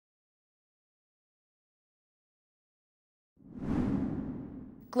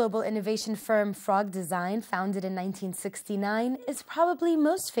Global innovation firm Frog Design, founded in 1969, is probably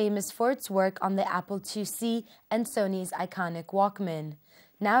most famous for its work on the Apple IIc and Sony's iconic Walkman.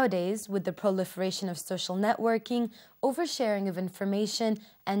 Nowadays, with the proliferation of social networking, oversharing of information,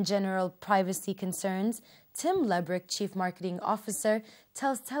 and general privacy concerns, Tim Leberecht, Chief Marketing Officer,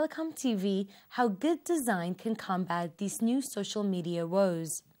 tells Telecom TV how good design can combat these new social media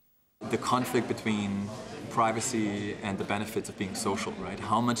woes. The conflict between privacy and the benefits of being social, right?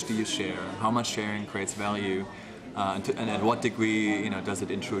 How much do you share? How much sharing creates value? And at what degree, does it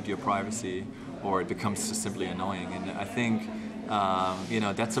intrude your privacy, or it becomes just simply annoying? And I think,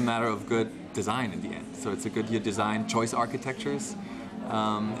 that's a matter of good design in the end. So it's you design choice architectures,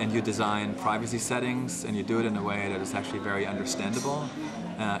 and you design privacy settings, and you do it in a way that is actually very understandable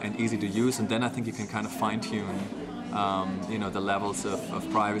and easy to use. And then I think you can kind of fine-tune the levels of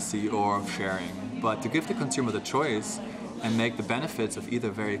privacy or of sharing. But to give the consumer the choice and make the benefits of either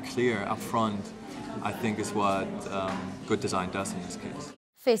very clear upfront, I think is what good design does in this case.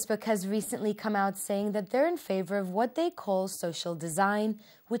 Facebook has recently come out saying that they're in favor of what they call social design,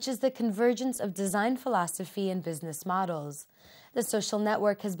 which is the convergence of design philosophy and business models. The social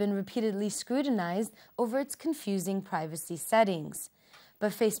network has been repeatedly scrutinized over its confusing privacy settings.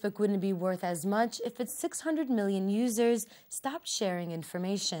 But Facebook wouldn't be worth as much if its 600 million users stopped sharing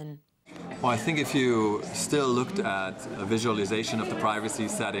information. Well, I think if you still looked at a visualization of the privacy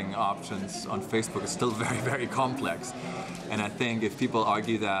setting options on Facebook, it's still very, very complex. And I think if people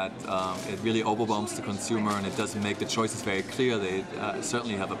argue that it really overwhelms the consumer and it doesn't make the choices very clear, they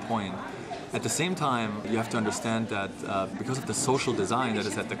certainly have a point. At the same time, you have to understand that because of the social design that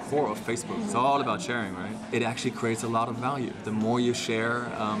is at the core of Facebook, it's all about sharing, right? It actually creates a lot of value. The more you share,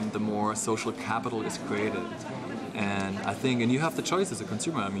 the more social capital is created. And I think, and you have the choice as a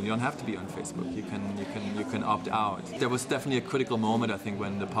consumer. I mean, you don't have to be on Facebook. You can opt out. There was definitely a critical moment, I think,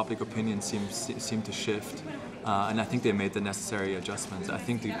 when the public opinion seemed to shift, and I think they made the necessary adjustments. I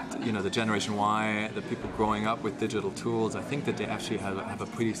think the Generation Y, the people growing up with digital tools, I think that they actually have a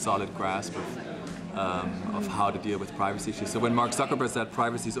pretty solid grasp of how to deal with privacy issues. So when Mark Zuckerberg said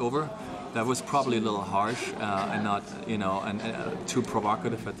privacy is over, that was probably a little harsh and not too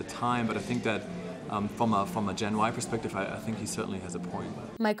provocative at the time. But I think that. From a Gen Y perspective, I think he certainly has a point.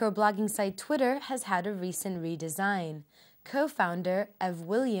 Microblogging site Twitter has had a recent redesign. Co-founder Ev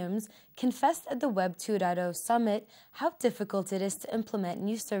Williams confessed at the Web 2.0 Summit how difficult it is to implement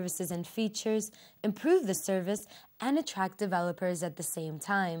new services and features, improve the service, and attract developers at the same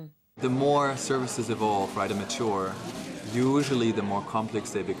time. The more services evolve, right, and mature, usually the more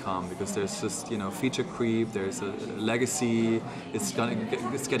complex they become, because there's just feature creep, there's a legacy. It's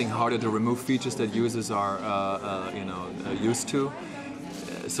getting harder to remove features that users are used to.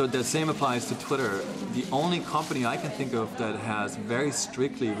 So the same applies to Twitter. The only company I can think of that has very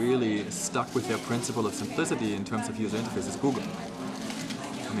strictly really stuck with their principle of simplicity in terms of user interface is Google.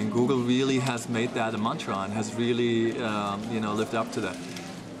 I mean, Google really has made that a mantra and has really lived up to that.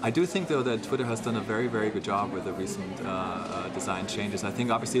 I do think, though, that Twitter has done a very, very good job with the recent design changes. I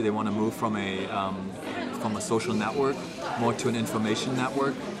think, obviously, they want to move from a social network more to an information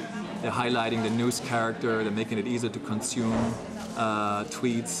network. They're highlighting the news character. They're making it easier to consume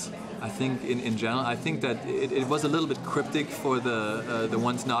tweets. I think, in general, I think that it was a little bit cryptic for the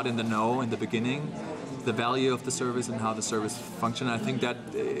ones not in the know in the beginning, the value of the service and how the service functions. I think that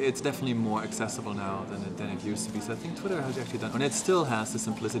it's definitely more accessible now than it used to be. So I think Twitter has actually done, and it still has the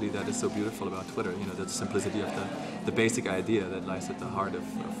simplicity that is so beautiful about Twitter, the simplicity of the basic idea that lies at the heart of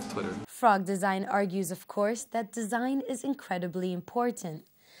Twitter. Frog Design argues, of course, that design is incredibly important.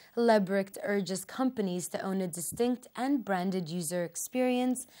 Leberecht urges companies to own a distinct and branded user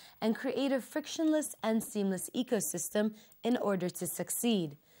experience and create a frictionless and seamless ecosystem in order to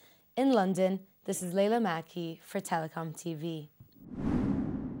succeed. In London, this is Leila Mackey for Telecom TV.